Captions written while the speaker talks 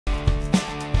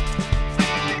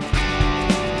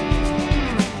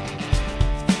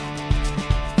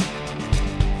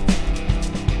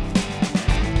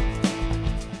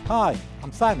Hi,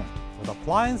 I'm Simon with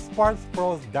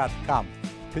AppliancePartsPros.com.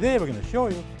 Today we're going to show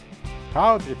you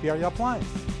how to repair your appliance.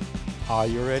 Are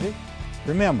you ready?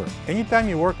 Remember, anytime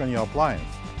you work on your appliance,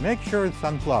 make sure it's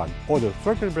unplugged or the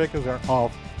circuit breakers are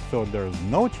off so there's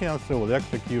no chance of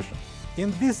electrocution.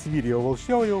 In this video, we'll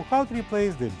show you how to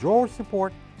replace the drawer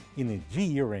support in a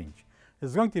GE range.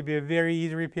 It's going to be a very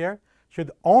easy repair.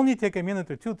 Should only take a minute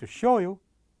or two to show you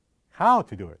how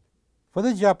to do it. For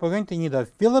this job, we're going to need a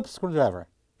Phillips screwdriver.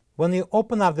 When you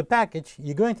open up the package,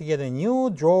 you're going to get a new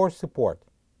drawer support.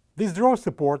 This drawer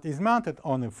support is mounted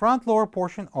on the front lower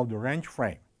portion of the range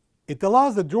frame. It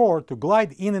allows the drawer to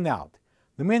glide in and out.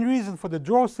 The main reason for the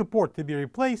drawer support to be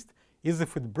replaced is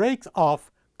if it breaks off,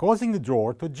 causing the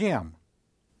drawer to jam.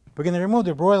 We're going to remove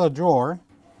the broiler drawer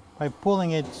by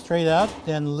pulling it straight out,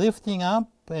 then lifting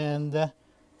up and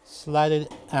slide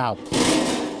it out.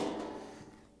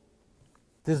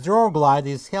 This drawer glide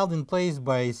is held in place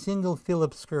by a single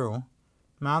Phillips screw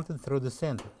mounted through the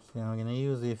center. So we're going to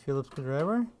use the Phillips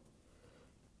screwdriver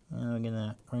and we're going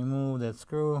to remove that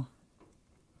screw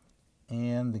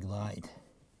and the glide.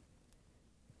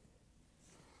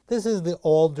 This is the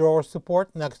old drawer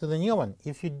support next to the new one.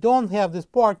 If you don't have this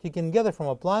part, you can get it from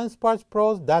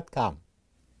AppliancePartsPros.com.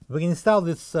 We can install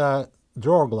this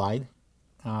drawer glide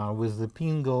with the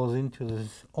pin goes into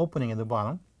this opening at the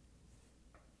bottom.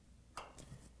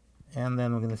 And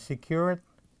then we're going to secure it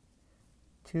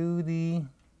to the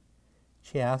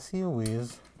chassis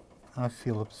with a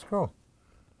Phillips screw.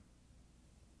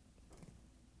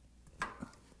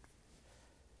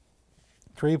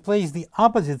 To replace the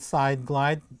opposite side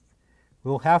glide,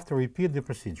 we'll have to repeat the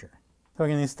procedure. So we're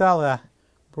going to install a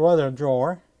broiler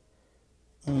drawer,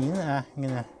 and I'm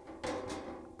going to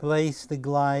place the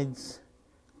glides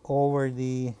over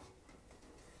the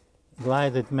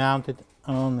glide that mounted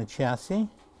on the chassis.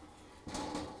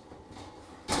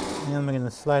 And we're going to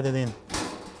slide it in.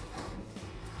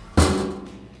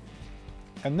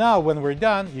 And now when we're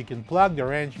done, you can plug the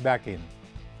wrench back in.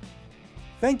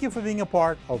 Thank you for being a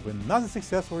part of another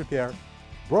successful repair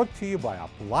brought to you by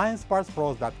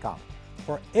AppliancePartsPros.com.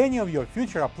 For any of your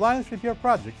future appliance repair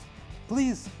projects,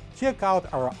 please check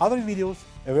out our other videos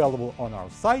available on our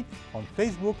site, on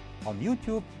Facebook, on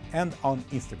YouTube, and on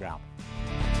Instagram.